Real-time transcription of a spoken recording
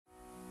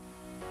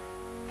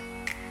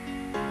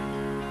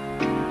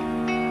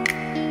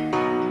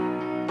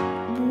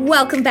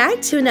Welcome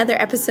back to another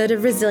episode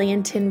of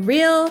Resilient and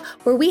Real,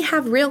 where we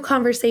have real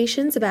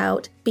conversations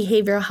about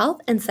behavioral health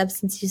and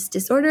substance use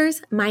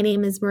disorders. My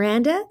name is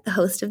Miranda, the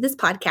host of this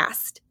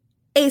podcast.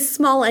 A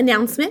small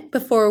announcement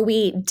before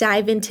we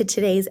dive into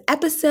today's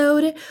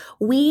episode.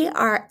 We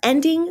are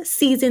ending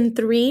season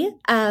 3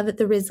 of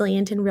the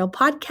Resilient and Real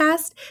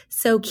podcast,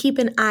 so keep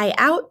an eye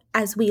out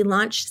as we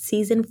launch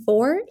season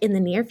 4 in the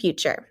near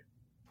future.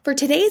 For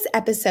today's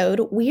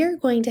episode, we are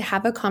going to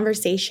have a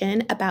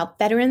conversation about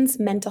veterans'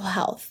 mental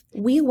health.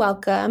 We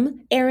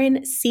welcome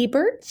Aaron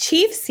Siebert.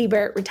 Chief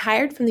Siebert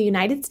retired from the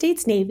United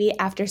States Navy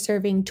after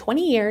serving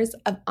 20 years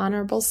of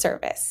honorable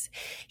service.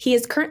 He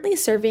is currently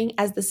serving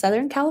as the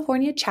Southern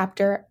California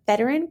Chapter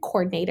Veteran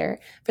Coordinator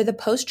for the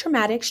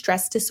Post-Traumatic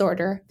Stress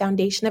Disorder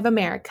Foundation of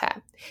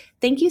America.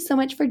 Thank you so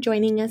much for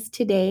joining us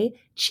today,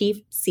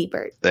 Chief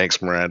Siebert.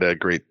 Thanks, Miranda.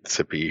 Great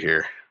to be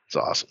here. It's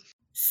awesome.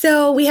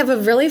 So we have a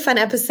really fun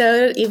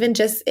episode. Even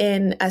just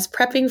in us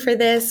prepping for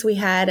this, we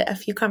had a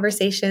few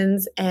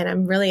conversations, and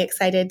I'm really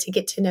excited to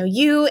get to know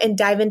you and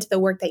dive into the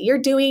work that you're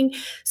doing.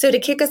 So to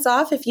kick us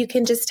off, if you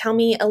can just tell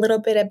me a little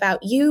bit about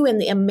you and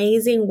the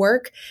amazing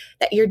work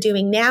that you're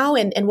doing now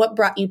and what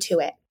brought you to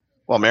it.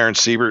 Well, I'm Aaron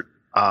Siebert.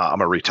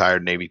 I'm a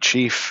retired Navy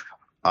chief,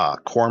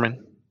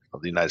 corpsman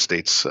of the United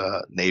States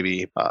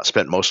Navy.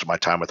 Spent most of my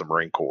time with the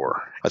Marine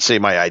Corps. I'd say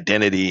my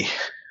identity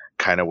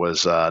kind of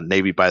was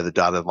Navy by the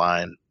dotted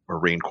line,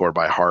 Marine Corps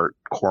by heart,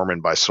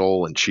 corpsman by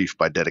soul, and chief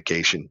by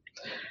dedication.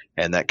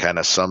 And that kind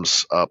of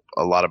sums up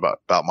a lot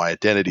about my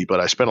identity.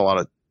 But I spent a lot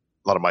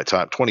of my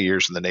time, 20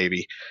 years in the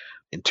Navy.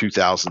 In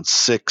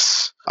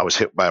 2006, I was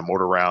hit by a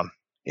mortar round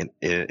in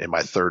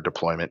my third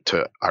deployment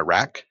to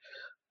Iraq.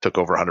 Took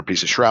over 100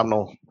 pieces of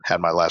shrapnel, had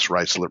my last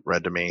rites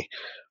read to me.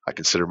 I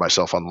considered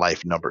myself on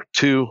life number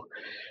 2.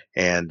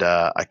 And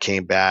I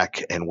came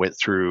back and went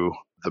through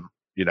the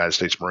United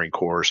States Marine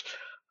Corps'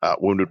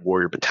 Wounded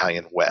Warrior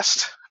Battalion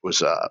West.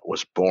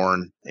 Was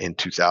born in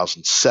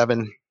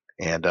 2007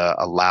 and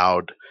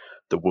allowed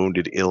the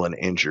wounded, ill, and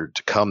injured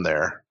to come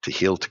there to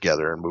heal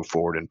together and move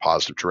forward in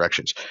positive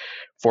directions.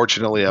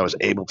 Fortunately, I was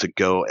able to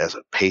go as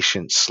a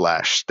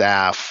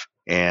patient/staff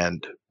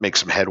and make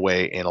some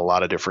headway in a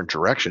lot of different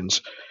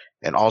directions,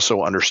 and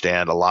also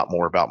understand a lot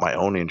more about my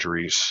own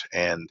injuries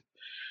and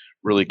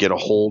really get a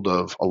hold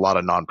of a lot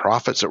of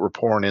nonprofits that were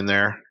pouring in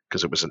there,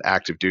 because it was an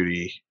active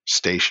duty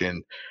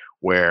station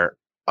where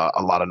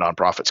a lot of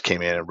nonprofits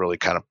came in and really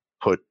kind of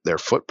put their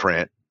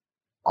footprint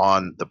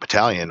on the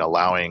battalion,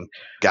 allowing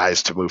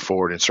guys to move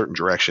forward in certain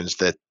directions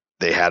that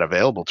they had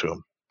available to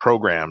them,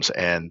 programs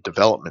and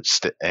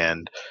developments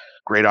and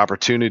great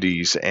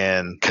opportunities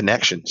and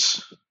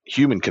connections,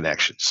 human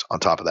connections on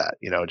top of that,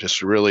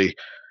 just really,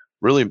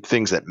 really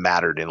things that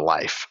mattered in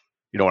life.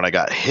 When I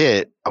got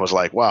hit, I was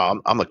like, wow,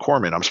 I'm the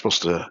corpsman. I'm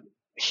supposed to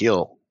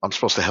heal. I'm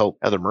supposed to help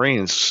other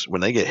Marines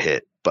when they get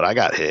hit. But I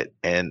got hit,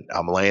 and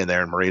I'm laying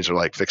there, and Marines are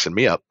like fixing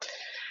me up.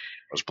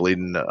 I was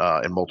bleeding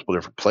in multiple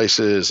different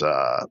places,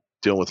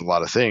 dealing with a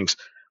lot of things.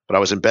 But I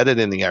was embedded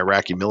in the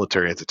Iraqi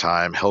military at the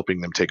time,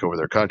 helping them take over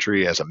their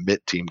country as a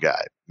MIT team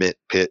guy. MIT,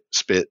 PIT,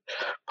 SPIT,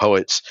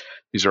 POETs.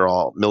 These are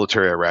all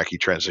military Iraqi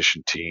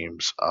transition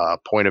teams,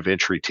 point of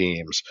entry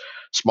teams,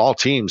 small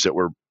teams that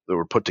were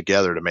put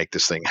together to make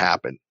this thing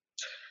happen.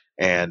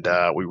 And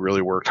we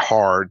really worked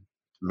hard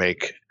to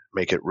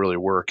make it really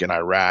work in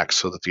Iraq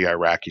so that the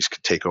Iraqis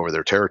could take over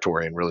their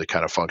territory and really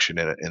kind of function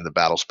in the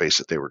battle space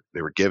that they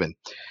were given.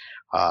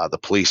 The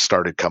police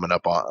started coming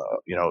up on,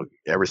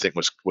 everything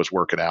was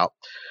working out,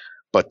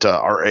 but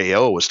our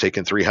AO was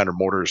taking 300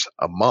 mortars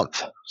a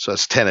month. So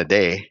that's 10 a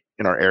day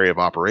in our area of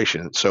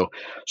operation. So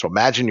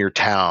imagine your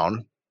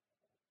town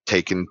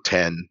taking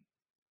 10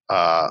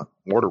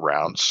 mortar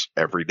rounds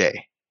every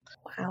day.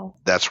 Wow.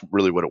 That's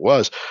really what it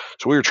was.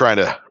 So we were trying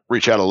to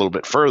reach out a little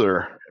bit further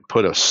and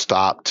put a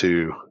stop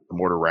to the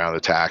mortar round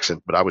attacks.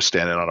 But I was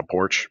standing on a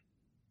porch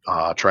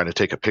trying to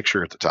take a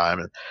picture at the time,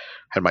 and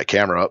had my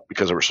camera up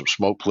because there were some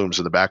smoke plumes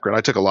in the background.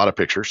 I took a lot of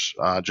pictures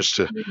just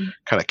to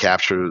kind of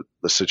capture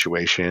the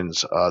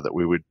situations that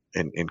we would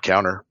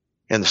encounter.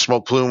 And the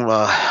smoke plume,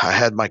 I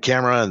had my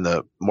camera, and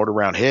the mortar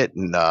round hit,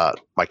 and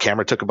my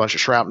camera took a bunch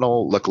of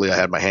shrapnel. Luckily, I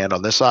had my hand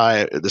on this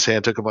eye. This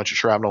hand took a bunch of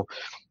shrapnel.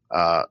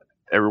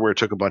 Everywhere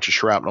took a bunch of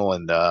shrapnel,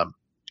 and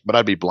but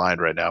I'd be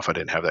blind right now if I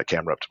didn't have that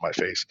camera up to my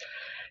face.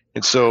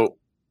 And so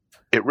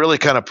it really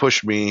kind of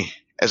pushed me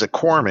as a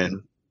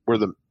corpsman. We're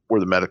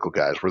the medical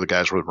guys. We're the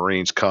guys where the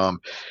Marines come,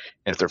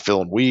 and if they're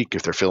feeling weak,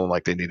 if they're feeling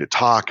like they need to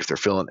talk,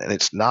 and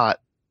it's not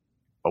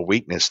a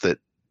weakness that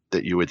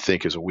you would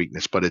think is a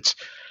weakness, but it's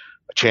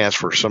a chance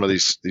for some of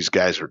these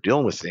guys who are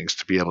dealing with things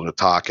to be able to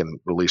talk and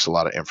release a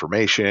lot of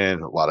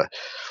information, a lot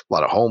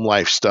of home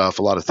life stuff,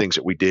 a lot of things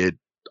that we did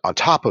on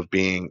top of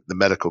being the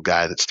medical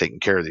guy that's taking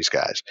care of these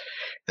guys.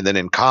 And then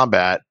in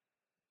combat,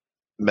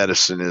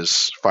 medicine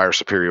is fire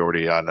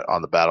superiority on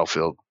the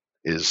battlefield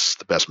is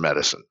the best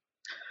medicine.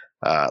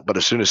 But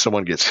as soon as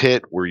someone gets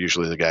hit, we're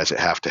usually the guys that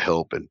have to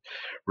help and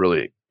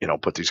really,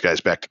 put these guys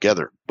back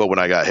together. But when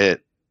I got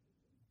hit,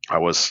 I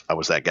was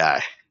that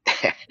guy.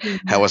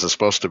 I wasn't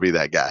supposed to be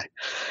that guy.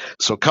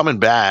 So coming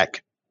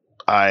back,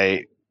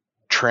 I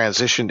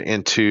transitioned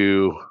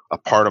into a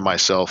part of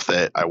myself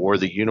that I wore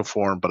the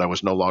uniform, but I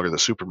was no longer the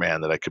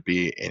Superman that I could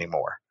be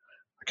anymore.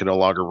 I could no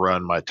longer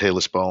run. My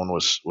talus bone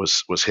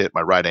was hit.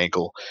 My right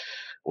ankle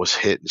was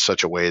hit in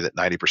such a way that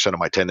 90% of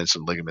my tendons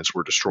and ligaments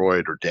were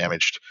destroyed or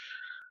damaged.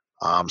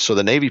 So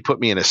the Navy put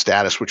me in a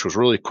status which was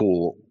really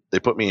cool. They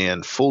put me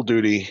in full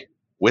duty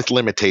with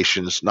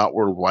limitations, not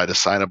worldwide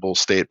assignable,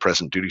 stay at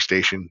present duty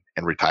station,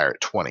 and retire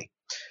at 20.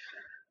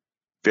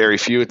 Very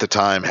few at the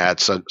time had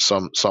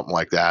something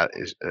like that.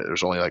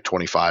 There's only like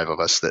 25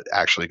 of us that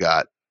actually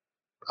got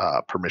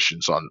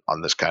permissions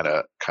on this kind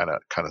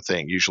of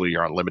thing. Usually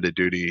you're on limited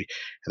duty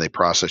and they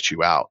process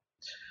you out.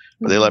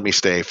 But they let me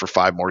stay for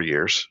 5 more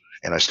years,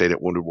 and I stayed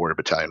at Wounded Warrior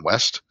Battalion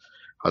West.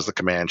 I was the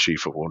command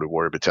chief of Wounded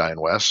Warrior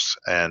Battalion West,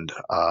 and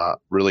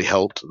really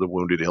helped the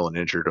wounded, ill, and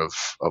injured of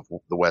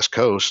the West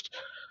Coast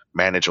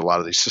manage a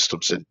lot of these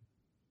systems. And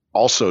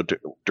also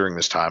during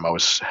this time, I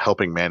was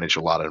helping manage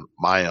a lot of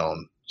my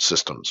own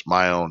systems,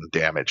 my own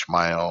damage,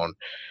 my own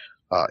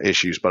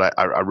issues. But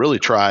I really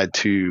tried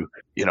to,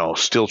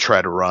 still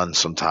try to run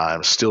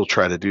sometimes, still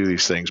try to do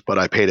these things, but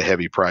I paid a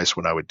heavy price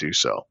when I would do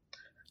so.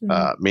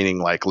 Meaning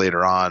like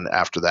later on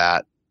after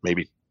that,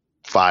 maybe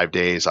 5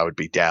 days, I would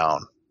be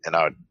down and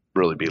I would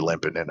really be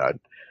limping, and I'd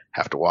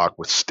have to walk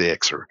with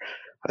sticks, or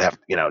I'd have,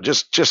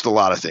 just a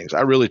lot of things.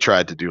 I really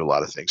tried to do a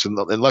lot of things. And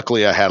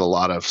luckily I had a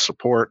lot of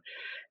support,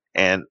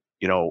 and,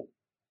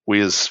 we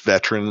as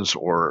veterans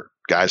or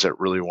guys that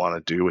really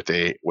want to do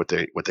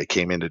what they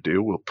came in to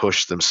do will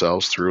push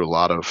themselves through a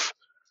lot of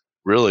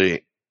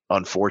really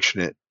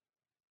unfortunate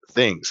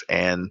things,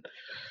 and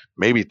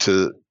maybe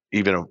to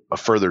even a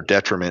further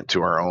detriment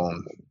to our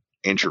own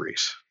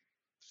injuries.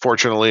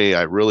 Fortunately,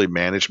 I really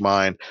managed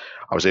mine.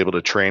 I was able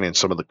to train in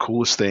some of the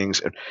coolest things.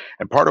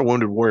 And part of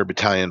Wounded Warrior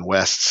Battalion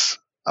West's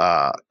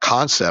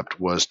concept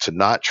was to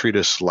not treat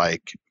us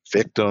like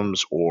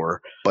victims,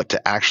 but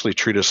to actually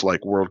treat us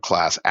like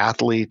world-class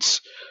athletes,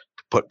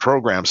 to put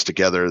programs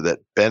together that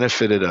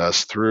benefited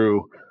us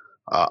through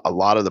a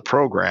lot of the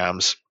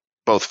programs,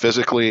 both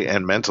physically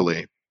and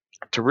mentally,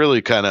 to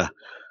really kind of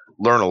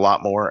learn a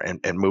lot more and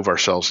move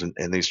ourselves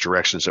in these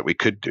directions that we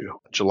could do.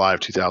 July of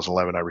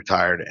 2011, I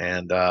retired,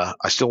 and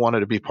I still wanted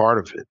to be part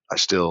of it.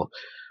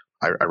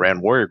 I ran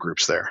warrior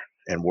groups there,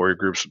 and warrior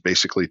groups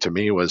basically to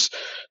me was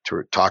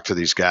to talk to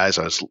these guys.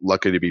 I was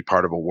lucky to be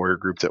part of a warrior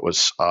group that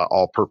was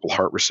all Purple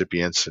Heart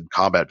recipients and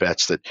combat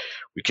vets, that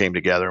we came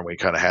together and we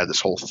kind of had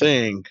this whole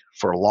thing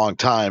for a long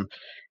time.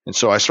 And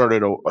so I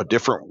started a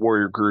different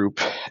warrior group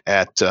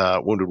at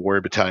Wounded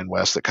Warrior Battalion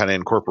West that kind of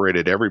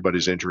incorporated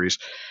everybody's injuries,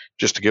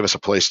 just to give us a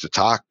place to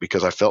talk,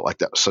 because I felt like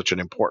that was such an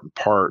important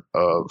part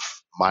of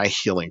my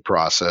healing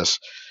process.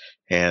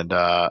 And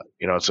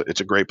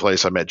it's a great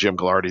place. I met Jim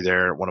Ghilardi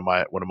there, one of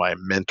my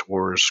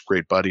mentors,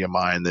 great buddy of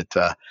mine.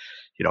 That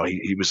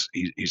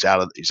he's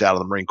out of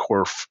the Marine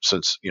Corps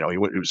since he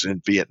was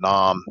in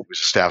Vietnam. He was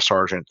a staff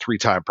sergeant,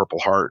 3-time Purple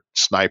Heart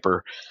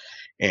sniper.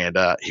 And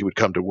he would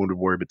come to Wounded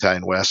Warrior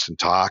Battalion West and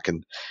talk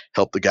and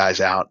help the guys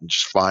out and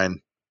just find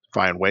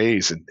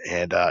ways.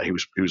 And he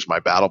was my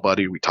battle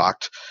buddy. We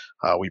talked.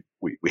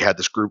 We had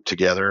this group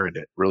together, and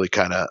it really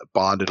kind of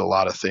bonded a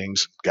lot of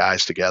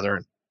guys together.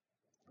 And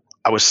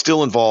I was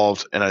still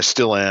involved, and I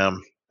still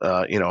am,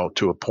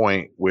 to a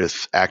point,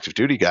 with active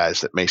duty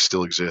guys that may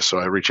still exist. So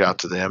I reach out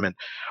to them, and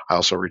I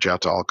also reach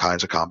out to all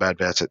kinds of combat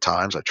vets at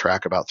times. I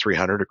track about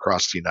 300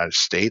 across the United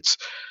States.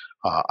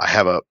 I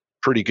have a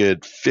pretty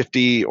good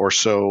 50 or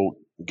so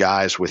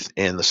guys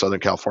within the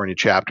Southern California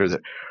chapter that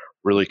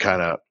really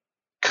kind of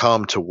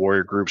come to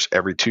warrior groups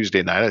every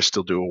Tuesday night. I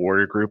still do a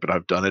warrior group, and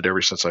I've done it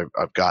ever since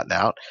I've gotten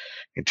out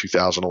in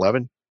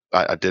 2011.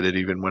 I did it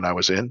even when I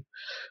was in.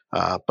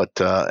 But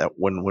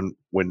when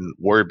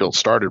Warrior Build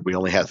started, we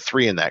only had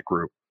 3 in that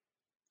group,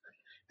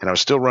 and I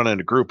was still running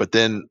a group. But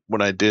then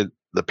when I did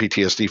the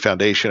PTSD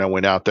Foundation, I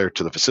went out there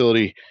to the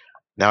facility.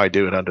 Now I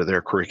do it under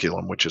their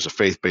curriculum, which is a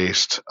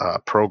faith-based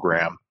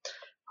program.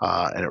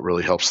 And it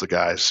really helps the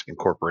guys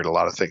incorporate a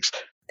lot of things.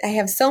 I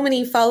have so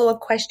many follow-up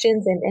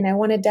questions, and I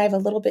want to dive a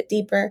little bit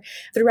deeper.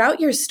 Throughout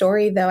your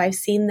story, though, I've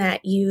seen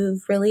that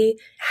you've really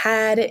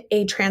had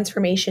a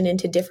transformation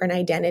into different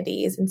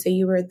identities. And so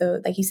you were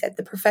like you said,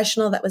 the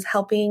professional that was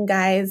helping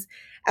guys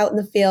out in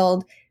the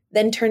field,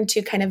 then turned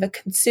to kind of a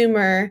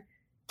consumer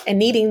and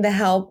needing the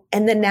help,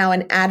 and then now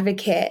an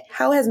advocate.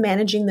 How has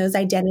managing those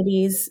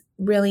identities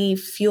really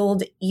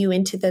fueled you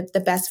into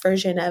the best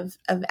version of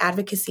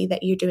advocacy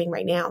that you're doing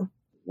right now?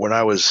 When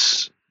I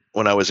was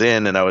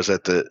in, and I was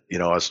at I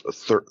was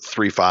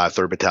 3-5,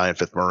 3rd Battalion,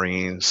 5th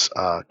Marines,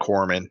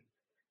 corpsman,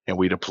 and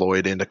we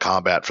deployed into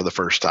combat for the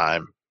first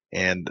time.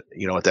 And,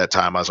 at that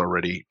time I was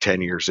already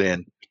 10 years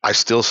in. I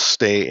still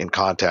stay in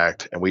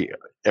contact, and we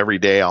every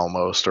day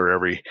almost, or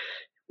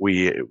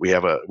we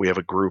have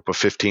a group of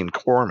 15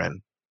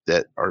 corpsmen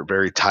that are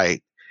very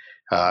tight,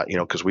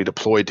 because we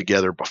deployed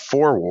together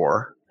before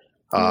war.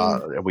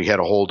 And we had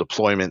a whole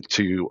deployment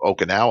to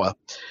Okinawa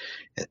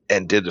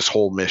and did this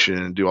whole mission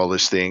and do all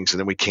these things. And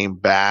then we came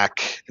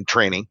back in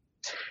training,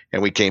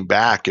 and we came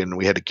back and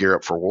we had to gear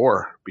up for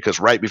war, because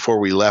right before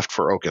we left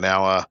for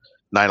Okinawa,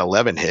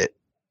 9/11 hit.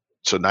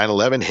 So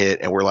 9/11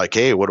 hit, and we're like,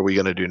 hey, what are we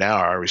going to do now?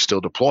 Are we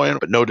still deploying?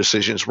 But no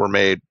decisions were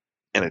made.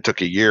 And it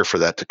took a year for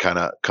that to kind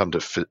of come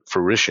to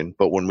fruition.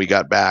 But when we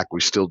got back,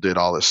 we still did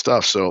all this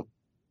stuff. So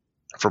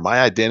for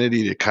my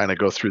identity to kind of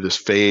go through this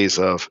phase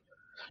of,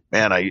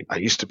 man, I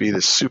used to be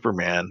this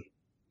Superman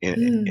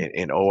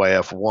in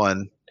OIF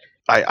 1.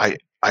 I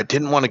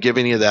didn't want to give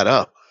any of that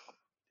up.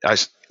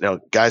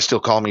 Guys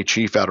still call me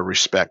chief out of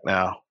respect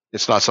now.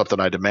 It's not something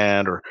I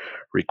demand or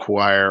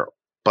require,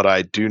 but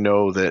I do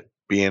know that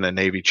being a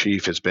Navy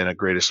chief has been a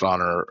greatest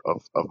honor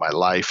of my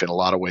life in a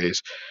lot of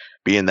ways,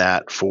 being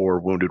that for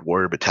Wounded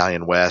Warrior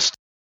Battalion West.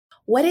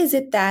 What is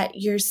it that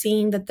you're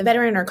seeing that the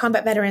veteran or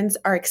combat veterans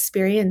are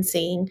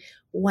experiencing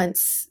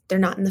once they're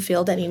not in the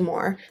field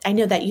anymore? I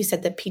know that you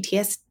said the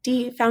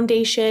PTSD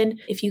Foundation.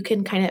 If you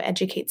can kind of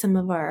educate some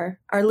of our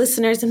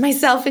listeners and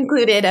myself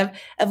included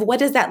of what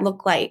does that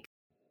look like?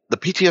 The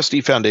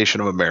PTSD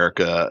Foundation of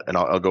America, and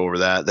I'll go over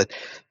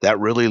that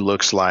really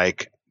looks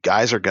like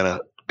guys are gonna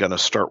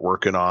start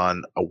working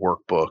on a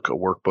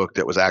workbook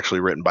that was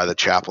actually written by the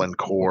Chaplain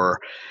Corps.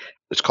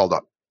 It's called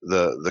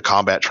the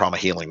Combat Trauma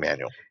Healing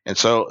Manual. And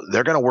so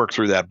they're going to work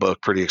through that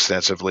book pretty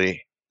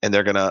extensively, and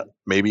they're going to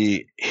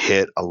maybe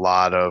hit a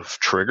lot of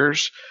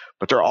triggers,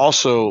 but they're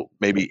also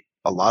maybe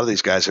a lot of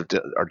these guys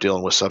are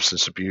dealing with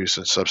substance abuse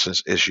and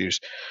substance issues.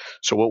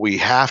 So what we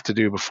have to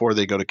do before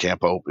they go to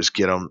Camp Hope is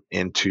get them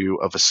into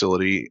a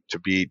facility to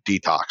be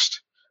detoxed.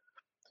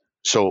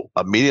 So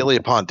immediately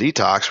upon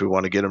detox, we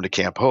want to get them to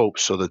Camp Hope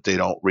so that they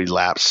don't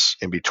relapse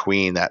in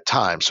between that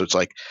time. So it's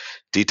like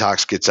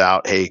detox gets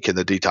out. Hey, can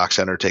the detox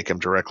center take them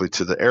directly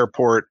to the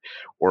airport,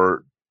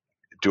 or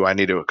do I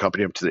need to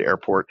accompany them to the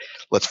airport?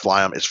 Let's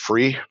fly them. It's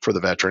free for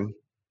the veteran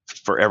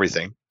for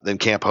everything. Then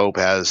Camp Hope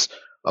has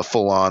a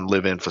full-on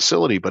live-in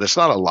facility, but it's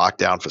not a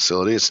lockdown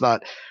facility. It's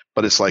not,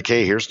 but it's like,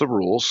 hey, here's the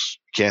rules.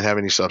 You can't have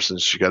any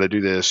substance. You got to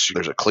do this.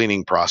 There's a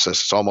cleaning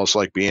process. It's almost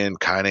like being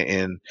kind of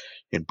in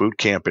boot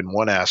camp in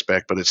one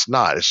aspect, but it's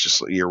not. It's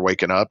just you're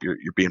waking up, you're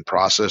being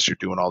processed, you're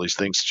doing all these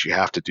things that you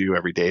have to do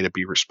every day to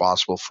be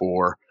responsible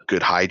for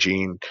good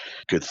hygiene,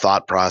 good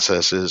thought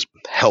processes,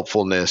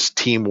 helpfulness,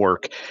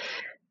 teamwork.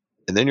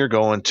 And then you're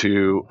going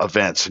to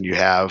events, and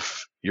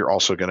you're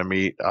also going to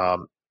meet,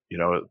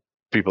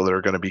 people that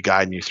are going to be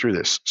guiding you through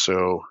this.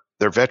 So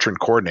they're veteran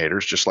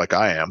coordinators, just like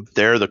I am.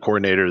 They're the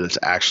coordinator that's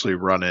actually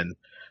running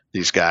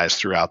these guys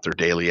throughout their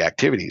daily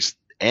activities.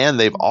 And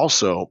they've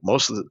also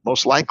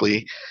most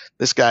likely,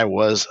 this guy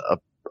was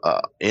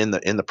in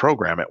the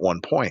program at one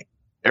point.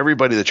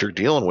 Everybody that you're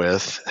dealing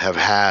with have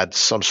had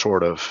some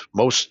sort of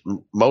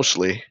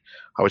mostly,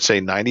 I would say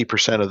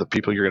 90% of the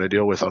people you're going to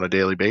deal with on a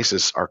daily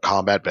basis are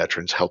combat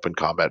veterans helping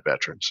combat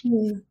veterans.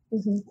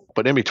 Mm-hmm.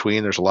 But in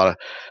between, there's a lot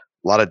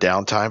of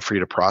downtime for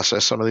you to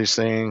process some of these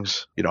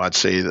things. I'd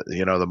say that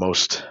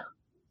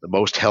the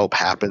most help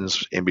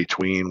happens in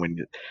between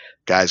when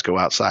guys go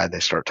outside and they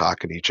start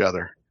talking to each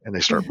other. And they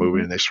start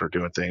moving and they start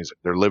doing things.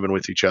 They're living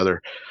with each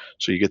other.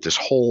 So you get this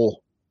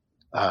whole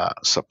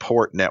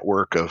support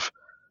network of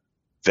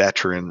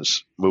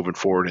veterans moving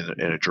forward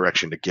in a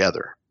direction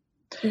together.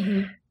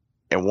 Mm-hmm.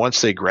 And once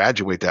they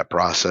graduate that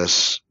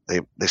process,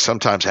 they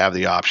sometimes have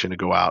the option to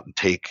go out and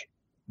take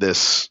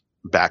this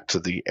back to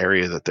the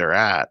area that they're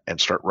at and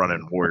start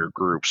running warrior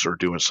groups or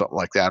doing something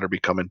like that, or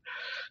becoming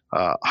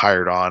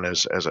hired on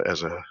as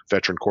a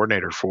veteran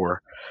coordinator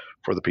for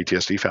the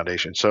PTSD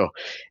Foundation. So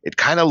it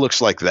kind of looks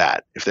like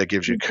that, if that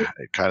gives you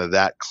kind of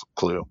that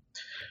clue.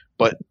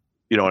 But,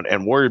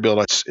 and Warrior Build,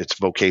 it's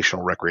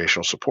vocational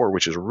recreational support,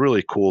 which is a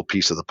really cool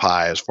piece of the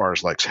pie as far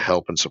as like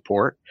help and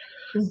support.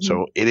 Mm-hmm.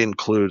 So it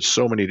includes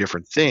so many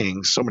different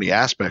things, so many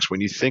aspects. When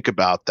you think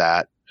about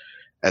that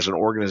as an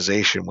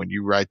organization, when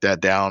you write that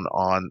down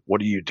on what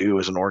do you do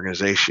as an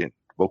organization,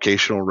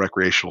 vocational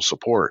recreational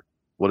support,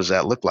 what does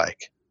that look like?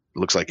 It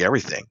looks like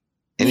everything.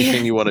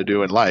 Anything you want to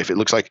do in life. It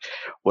looks like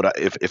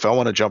if I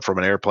want to jump from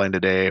an airplane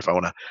today, if I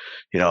want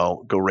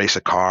to, go race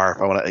a car,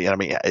 if I want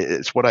to,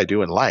 it's what I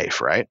do in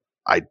life, right?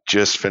 I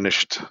just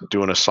finished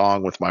doing a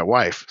song with my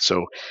wife.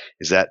 So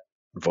is that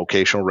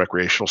vocational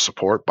recreational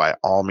support? By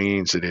all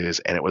means it is.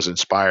 And it was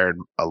inspired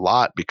a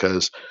lot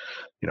because,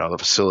 the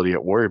facility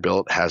at Warrior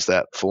Built has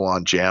that full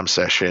on jam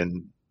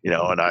session,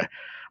 and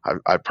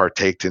I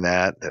partaked in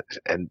that,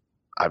 and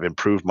I've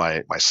improved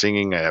my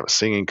singing. I have a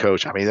singing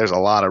coach. There's a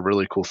lot of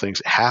really cool things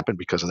that happen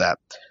because of that,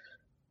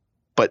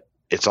 but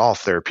it's all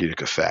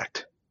therapeutic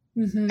effect.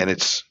 Mm-hmm. And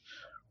it's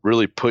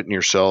really putting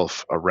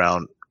yourself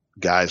around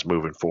guys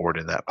moving forward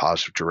in that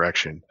positive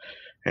direction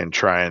and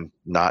trying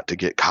not to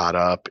get caught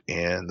up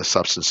in the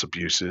substance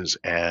abuses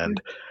and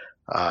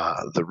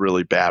the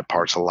really bad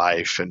parts of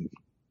life and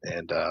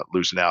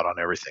losing out on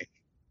everything.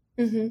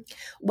 Mm-hmm.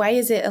 Why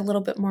is it a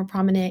little bit more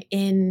prominent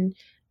in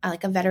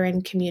like a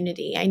veteran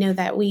community? I know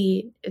that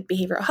we at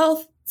Behavioral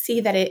Health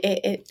see that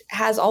it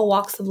has all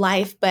walks of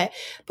life, but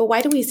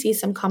why do we see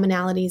some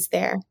commonalities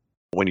there?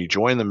 When you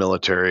join the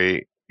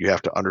military, you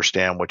have to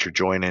understand what you're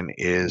joining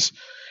is,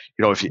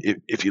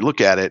 if you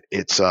look at it,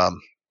 it's,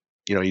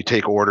 you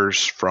take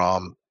orders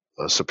from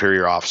a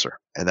superior officer.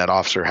 and that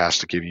officer has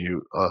to give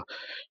you a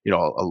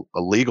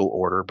legal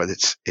order, but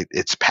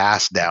it's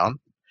passed down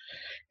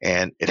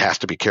and it has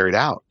to be carried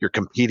out. You're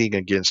competing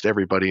against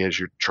everybody as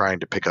you're trying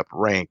to pick up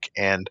rank.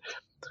 And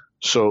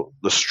so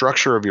the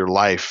structure of your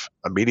life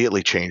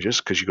immediately changes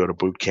because you go to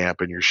boot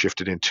camp and you're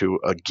shifted into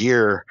a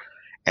gear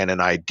and an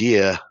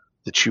idea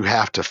that you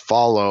have to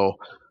follow,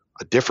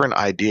 a different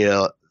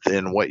idea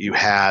than what you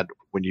had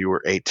when you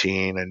were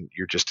 18 and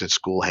you're just in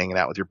school hanging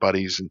out with your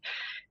buddies.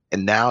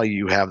 And now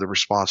you have the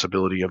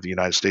responsibility of the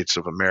United States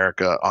of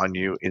America on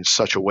you in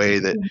such a way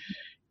that,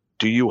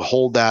 do you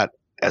hold that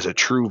as a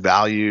true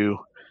value?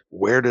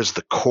 Where does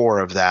the core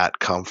of that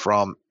come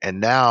from? And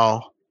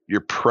now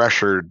you're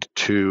pressured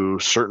to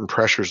certain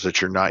pressures that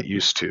you're not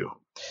used to.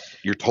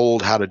 You're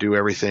told how to do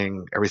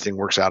everything. Everything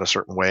works out a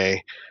certain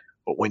way.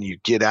 But when you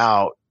get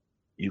out,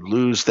 you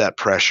lose that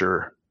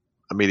pressure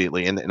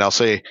immediately. And I'll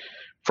say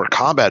for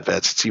combat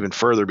vets, it's even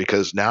further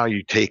because now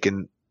you've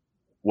taken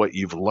what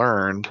you've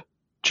learned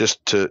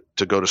just to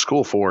go to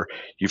school for.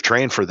 You've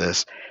trained for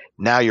this.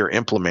 Now you're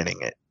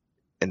implementing it.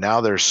 And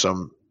now there's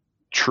some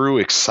true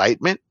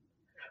excitement,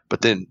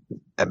 but then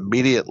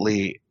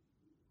immediately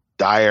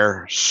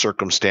dire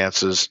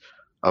circumstances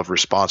of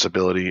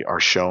responsibility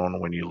are shown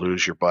when you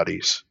lose your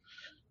buddies.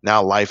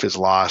 Now life is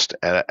lost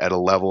at a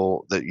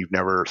level that you've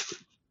never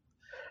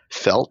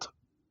felt,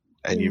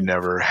 and you've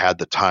never had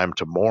the time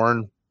to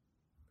mourn,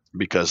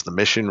 because the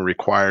mission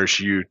requires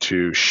you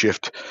to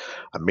shift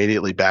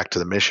immediately back to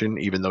the mission.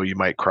 Even though you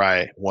might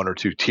cry 1 or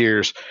 2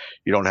 tears,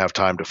 you don't have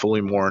time to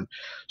fully mourn.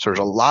 So there's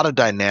a lot of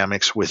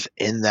dynamics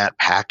within that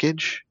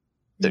package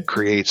that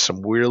creates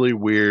some really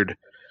weird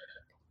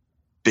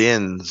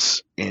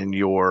bends in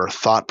your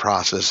thought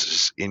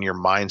processes, in your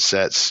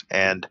mindsets.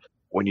 And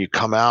when you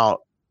come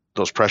out,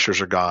 those pressures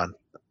are gone.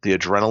 The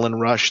adrenaline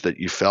rush that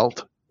you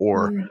felt,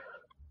 or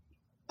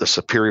the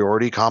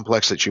superiority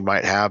complex that you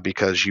might have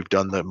because you've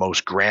done the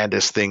most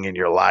grandest thing in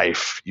your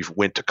life. You've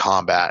went to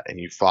combat and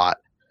you fought.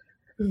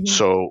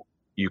 So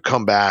you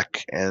come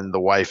back and the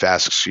wife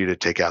asks you to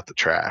take out the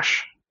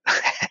trash.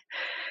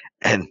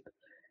 and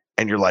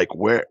you're like,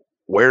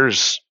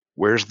 where's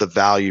the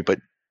value? But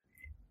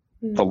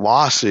the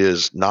loss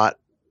is not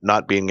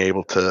being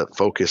able to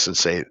focus and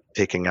say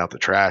taking out the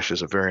trash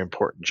is a very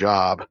important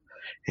job,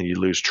 and you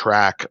lose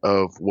track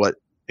of what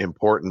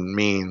important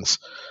means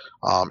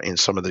in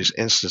some of these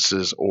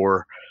instances,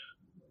 or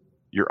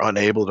you're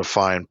unable to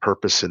find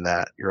purpose in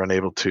that. You're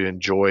unable to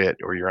enjoy it,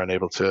 or you're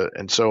unable to.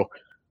 And so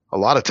a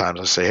lot of times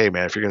I say, hey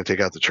man, if you're going to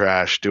take out the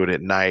trash, do it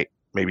at night.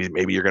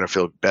 Maybe you're going to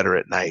feel better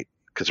at night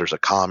because there's a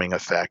calming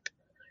effect.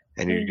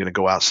 And you're going to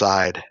go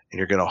outside and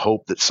you're going to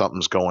hope that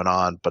something's going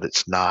on, but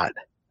it's not.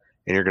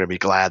 And you're going to be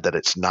glad that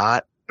it's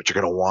not, but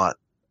you're going to want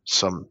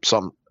some.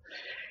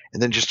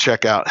 And then just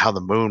check out how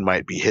the moon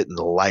might be hitting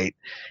the light,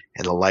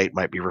 and the light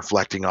might be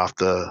reflecting off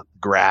the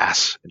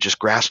grass. And just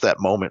grasp that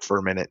moment for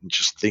a minute and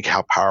just think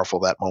how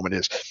powerful that moment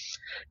is.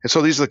 And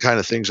so these are the kind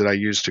of things that I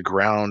use to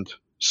ground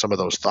some of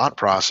those thought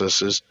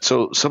processes.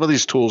 So some of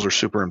these tools are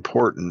super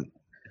important.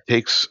 It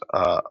takes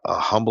a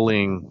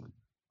humbling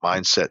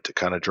mindset to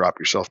kind of drop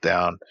yourself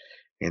down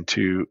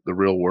into the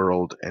real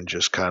world and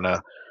just kind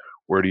of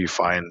where do you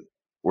find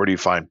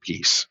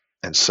peace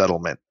and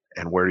settlement,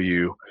 and where do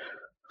you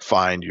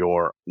find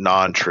your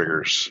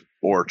non-triggers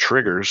or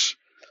triggers.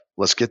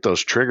 Let's get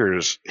those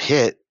triggers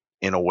hit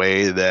in a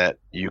way that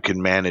you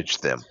can manage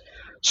them.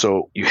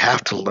 So you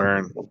have to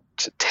learn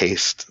to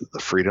taste the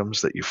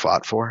freedoms that you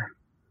fought for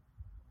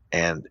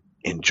and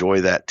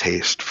enjoy that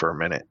taste for a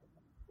minute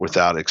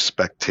without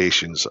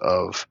expectations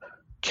of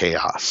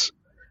chaos.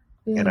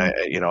 And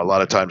a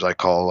lot of times I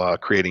call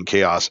creating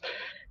chaos,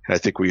 and I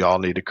think we all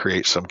need to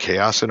create some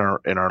chaos in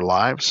our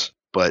lives,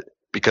 but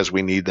because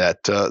we need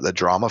that the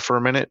drama for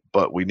a minute,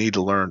 but we need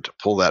to learn to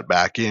pull that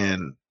back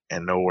in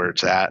and know where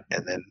it's at,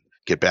 and then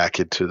get back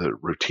into the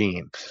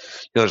routine.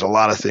 There's a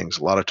lot of things,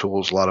 a lot of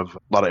tools, a lot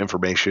of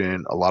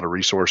information, a lot of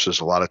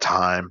resources, a lot of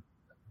time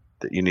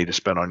that you need to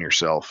spend on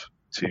yourself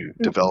to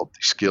develop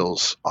these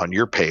skills on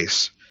your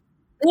pace.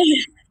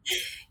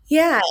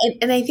 Yeah.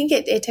 And I think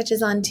it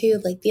touches on too,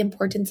 like the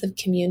importance of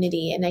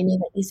community. And I know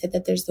that you said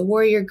that there's the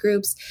warrior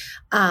groups.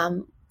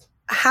 How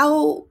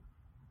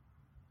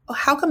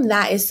come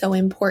that is so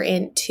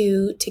important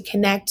to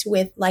connect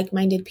with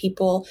like-minded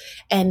people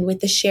and with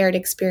the shared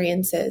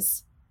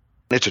experiences?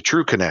 It's a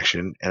true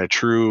connection and a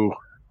true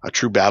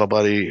battle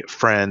buddy,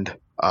 friend.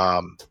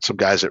 Some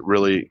guys that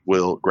really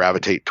will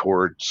gravitate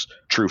towards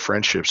true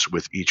friendships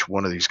with each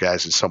one of these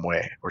guys in some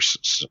way or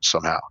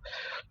somehow.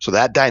 So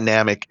that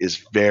dynamic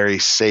is very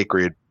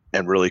sacred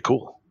and really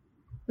cool.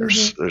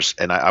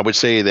 And I would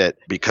say that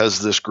because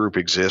this group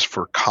exists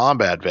for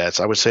combat vets,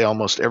 I would say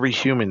almost every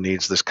human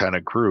needs this kind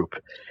of group.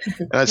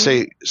 And I'd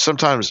say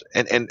sometimes,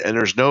 and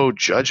there's no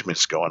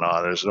judgments going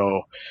on. There's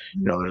no,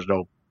 there's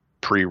no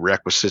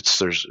prerequisites.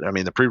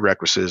 The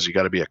prerequisite is you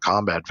got to be a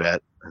combat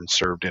vet and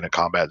served in a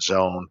combat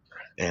zone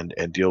and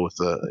deal with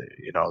the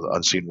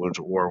unseen wounds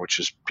of war, which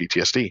is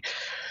PTSD.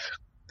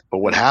 But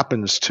what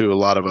happens to a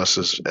lot of us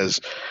is,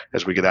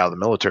 as we get out of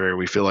the military,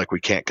 we feel like we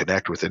can't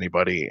connect with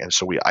anybody, and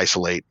so we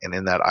isolate. And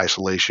in that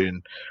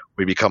isolation,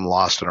 we become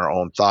lost in our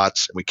own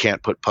thoughts. We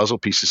can't put puzzle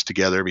pieces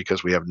together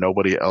because we have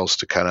nobody else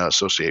to kind of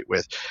associate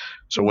with.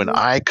 So when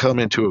I come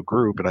into a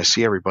group and I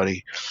see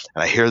everybody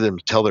and I hear them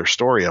tell their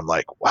story, I'm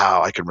like,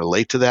 wow, I can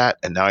relate to that,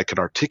 and now I can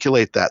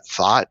articulate that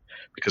thought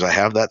because I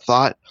have that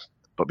thought.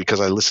 But because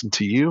I listened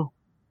to you,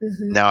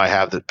 now I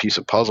have the piece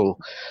of puzzle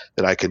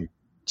that I can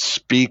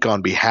speak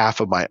on behalf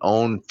of my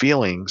own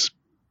feelings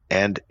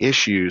and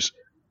issues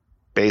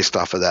based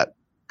off of that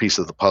piece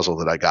of the puzzle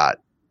that I got.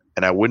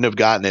 And I wouldn't have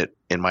gotten it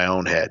in my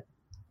own head.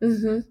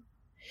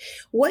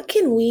 What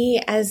can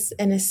we as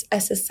a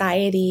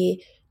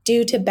society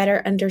do to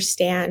better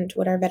understand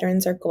what our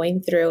veterans are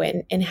going through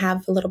and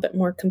have a little bit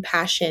more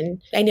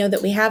compassion? I know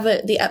that we have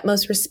the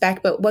utmost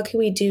respect, but what can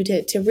we do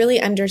to really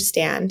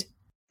understand?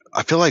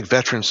 I feel like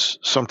veterans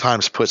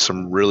sometimes put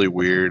some really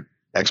weird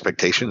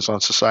expectations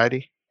on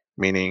society.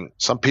 Meaning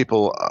some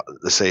people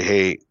they say,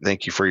 hey,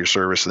 thank you for your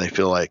service, and they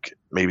feel like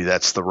maybe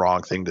that's the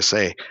wrong thing to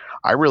say.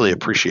 I really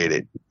appreciate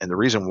it. And the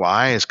reason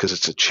why is because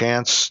it's a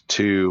chance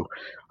to,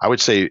 I would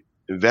say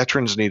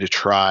veterans need to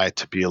try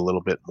to be a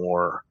little bit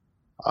more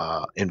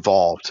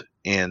involved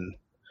in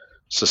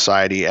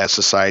society as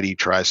society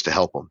tries to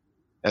help them,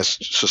 as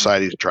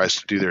society tries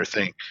to do their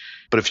thing.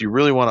 But if you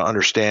really want to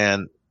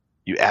understand,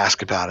 you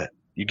ask about it.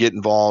 You get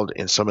involved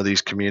in some of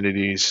these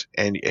communities,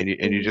 and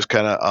you just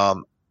kind of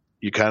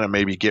you kind of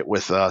maybe get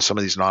with some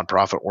of these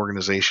nonprofit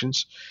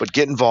organizations, but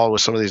get involved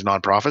with some of these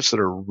nonprofits that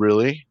are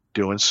really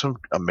doing some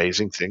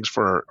amazing things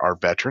for our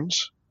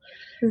veterans,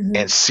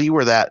 and see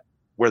where that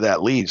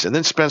leads, and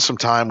then spend some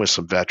time with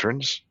some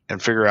veterans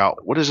and figure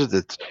out what is it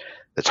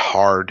that's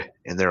hard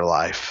in their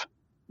life.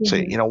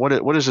 Say,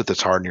 what is it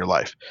that's hard in your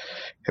life?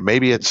 And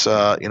maybe it's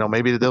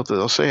maybe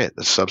they'll say it.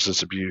 It's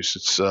substance abuse.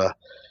 It's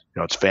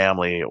it's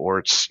family, or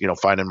it's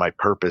finding my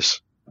purpose.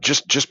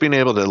 Just being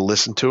able to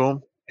listen to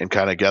them and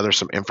kind of gather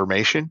some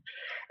information,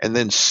 and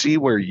then see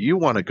where you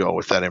want to go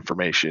with that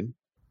information.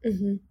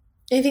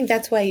 I think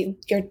that's why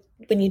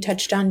when you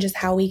touched on just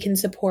how we can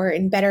support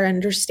and better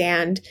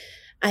understand,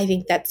 I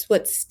think that's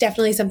what's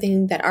definitely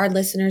something that our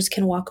listeners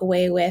can walk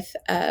away with,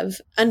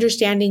 of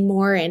understanding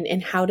more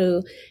and how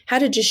to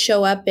just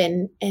show up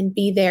and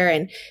be there.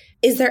 And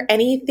is there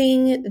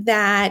anything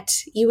that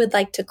you would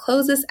like to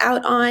close us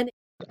out on?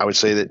 I would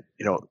say that,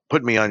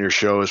 putting me on your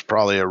show is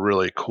probably a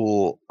really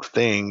cool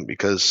thing,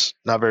 because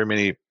not very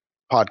many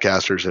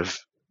podcasters have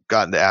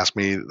gotten to ask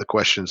me the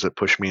questions that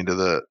push me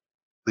into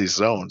these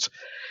zones.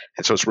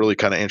 And so it's really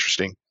kind of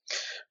interesting.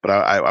 But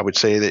I would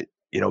say that,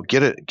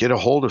 get a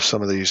hold of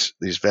some of these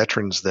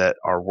veterans that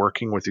are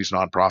working with these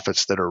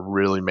nonprofits that are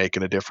really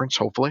making a difference,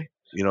 hopefully.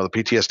 The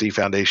PTSD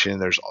Foundation,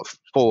 there's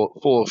full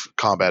of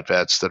combat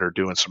vets that are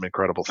doing some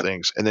incredible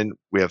things. And then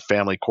we have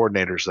family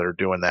coordinators that are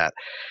doing that.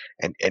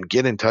 And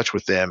get in touch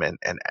with them and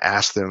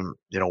ask them,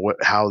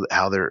 how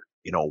they're,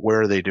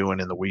 where are they doing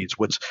in the weeds?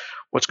 What's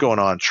going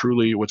on,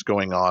 truly what's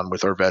going on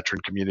with our veteran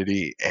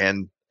community.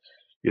 And,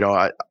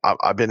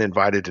 I've been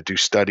invited to do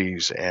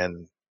studies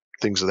and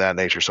things of that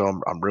nature. So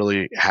I'm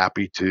really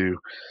happy to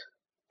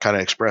kind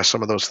of express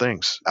some of those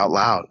things out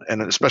loud,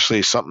 and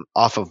especially something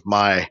off of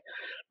my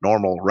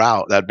normal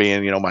route, that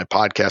being, my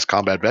podcast,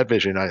 Combat Vet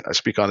Vision. I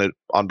speak on it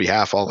on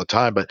behalf all the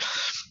time, but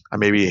I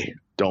maybe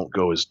don't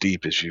go as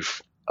deep as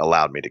you've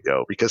allowed me to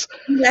go, because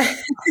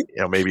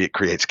maybe it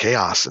creates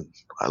chaos, and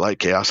I like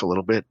chaos a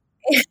little bit.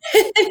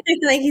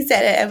 Like you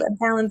said, a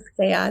balanced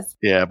chaos.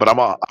 Yeah, but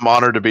I'm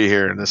honored to be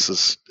here, and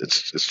it's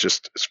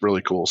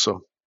really cool.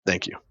 So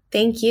thank you.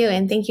 Thank you,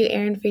 and thank you,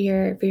 Aaron, for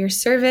your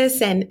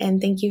service, and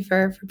thank you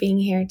for being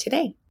here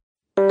today.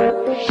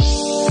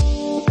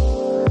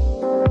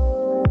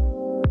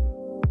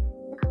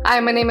 Hi,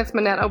 my name is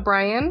Manette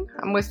O'Brien.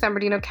 I'm with San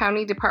Bernardino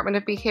County Department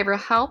of Behavioral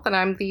Health, and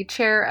I'm the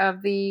chair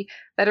of the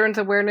Veterans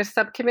Awareness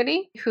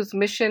Subcommittee, whose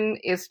mission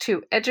is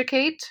to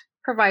educate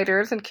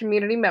providers and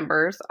community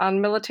members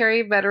on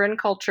military veteran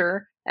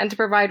culture and to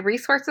provide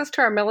resources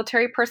to our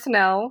military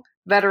personnel,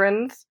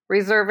 veterans,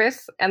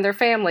 reservists, and their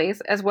families,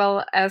 as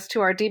well as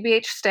to our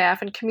DBH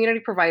staff and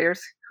community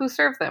providers who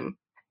serve them.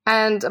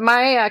 And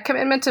my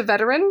commitment to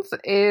veterans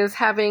is,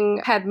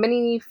 having had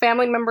many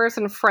family members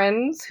and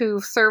friends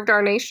who've served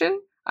our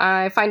nation,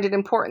 I find it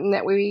important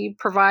that we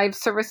provide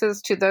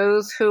services to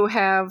those who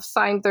have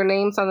signed their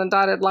names on the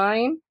dotted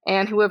line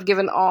and who have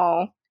given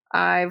all.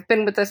 I've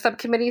been with the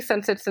subcommittee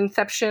since its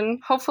inception.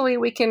 Hopefully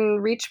we can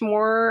reach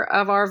more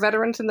of our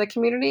veterans in the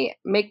community,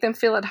 make them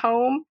feel at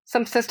home.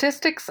 Some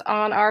statistics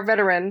on our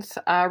veterans.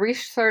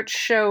 Research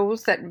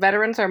shows that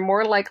veterans are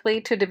more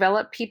likely to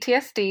develop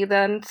PTSD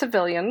than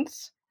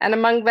civilians. And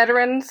among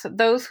veterans,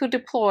 those who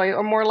deploy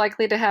are more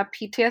likely to have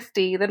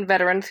PTSD than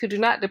veterans who do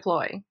not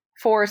deploy.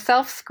 For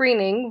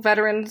self-screening,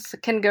 veterans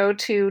can go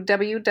to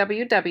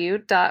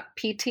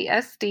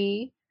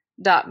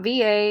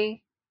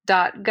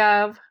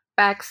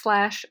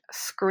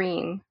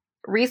www.ptsd.va.gov/screen.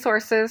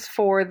 Resources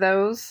for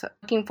those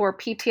looking for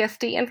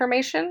PTSD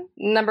information.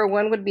 Number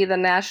one would be the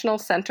National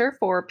Center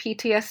for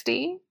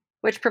PTSD.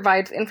 which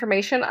provides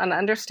information on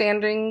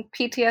understanding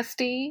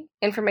PTSD,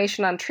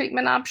 information on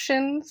treatment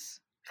options,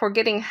 for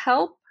getting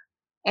help,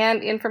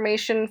 and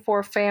information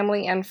for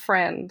family and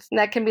friends. And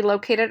that can be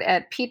located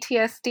at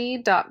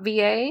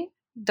ptsd.va.gov.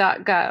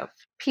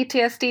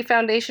 PTSD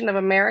Foundation of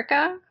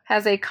America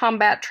has a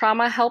combat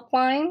trauma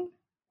helpline,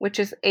 which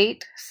is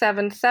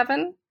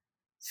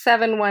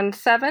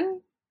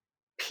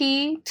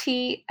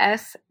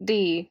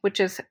 877-717-PTSD,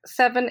 which is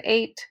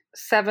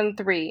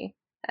 7873.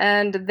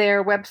 And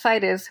their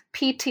website is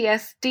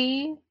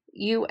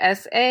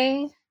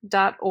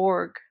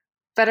ptsdusa.org.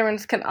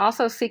 Veterans can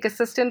also seek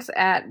assistance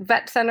at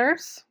vet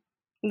centers.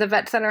 The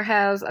vet center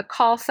has a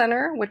call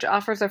center, which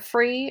offers a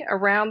free,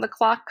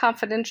 around-the-clock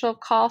confidential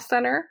call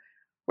center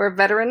where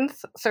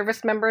veterans,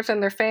 service members,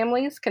 and their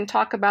families can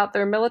talk about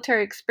their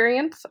military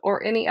experience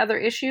or any other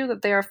issue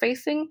that they are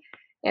facing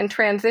in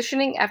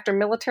transitioning after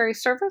military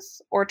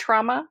service or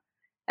trauma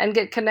and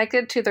get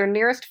connected to their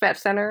nearest vet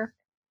center.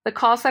 The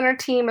call center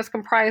team is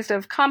comprised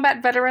of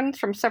combat veterans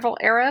from several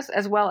eras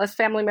as well as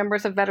family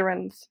members of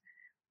veterans.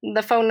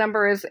 The phone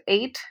number is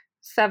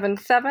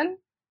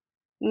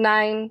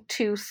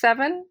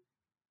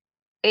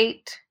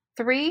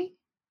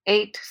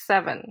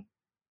 877-927-8387.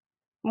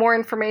 More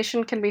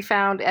information can be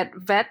found at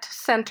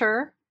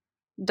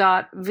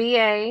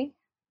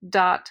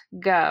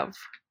vetcenter.va.gov.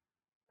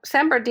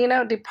 San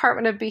Bernardino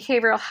Department of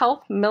Behavioral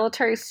Health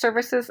Military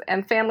Services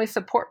and Family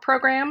Support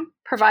Program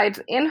provides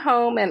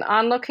in-home and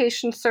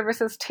on-location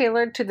services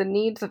tailored to the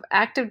needs of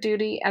active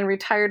duty and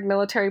retired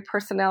military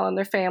personnel and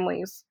their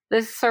families.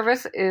 This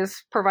service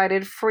is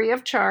provided free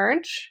of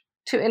charge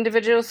to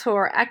individuals who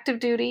are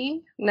active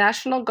duty,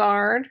 National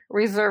Guard,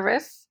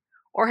 reservists,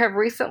 or have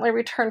recently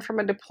returned from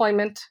a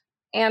deployment,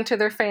 and to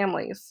their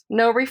families.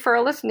 No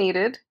referral is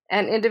needed,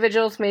 and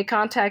individuals may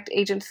contact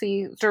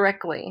agencies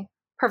directly.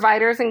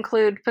 Providers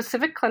include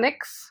Pacific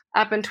Clinics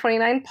up in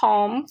 29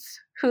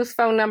 Palms, whose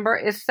phone number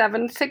is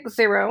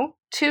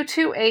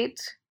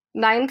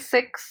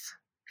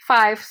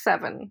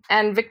 760-228-9657,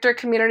 and Victor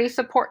Community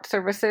Support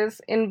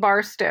Services in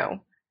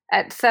Barstow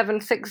at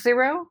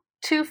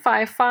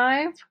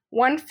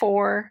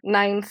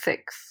 760-255-1496.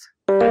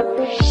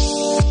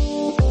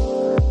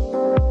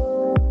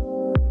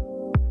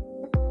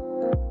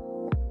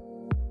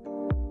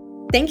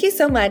 Thank you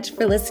so much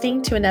for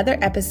listening to another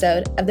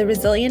episode of the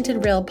Resilient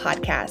and Real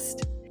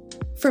podcast.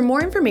 For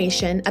more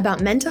information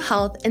about mental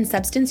health and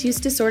substance use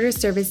disorder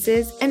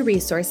services and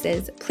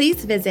resources,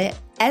 please visit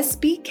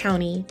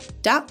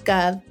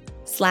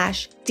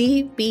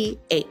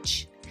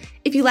sbcounty.gov/DBH.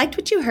 If you liked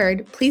what you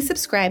heard, please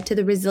subscribe to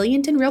the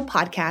Resilient and Real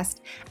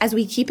podcast as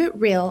we keep it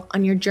real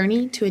on your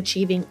journey to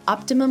achieving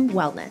optimum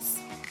wellness.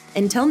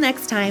 Until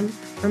next time,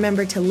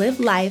 remember to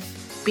live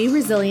life, be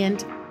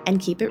resilient,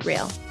 and keep it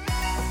real.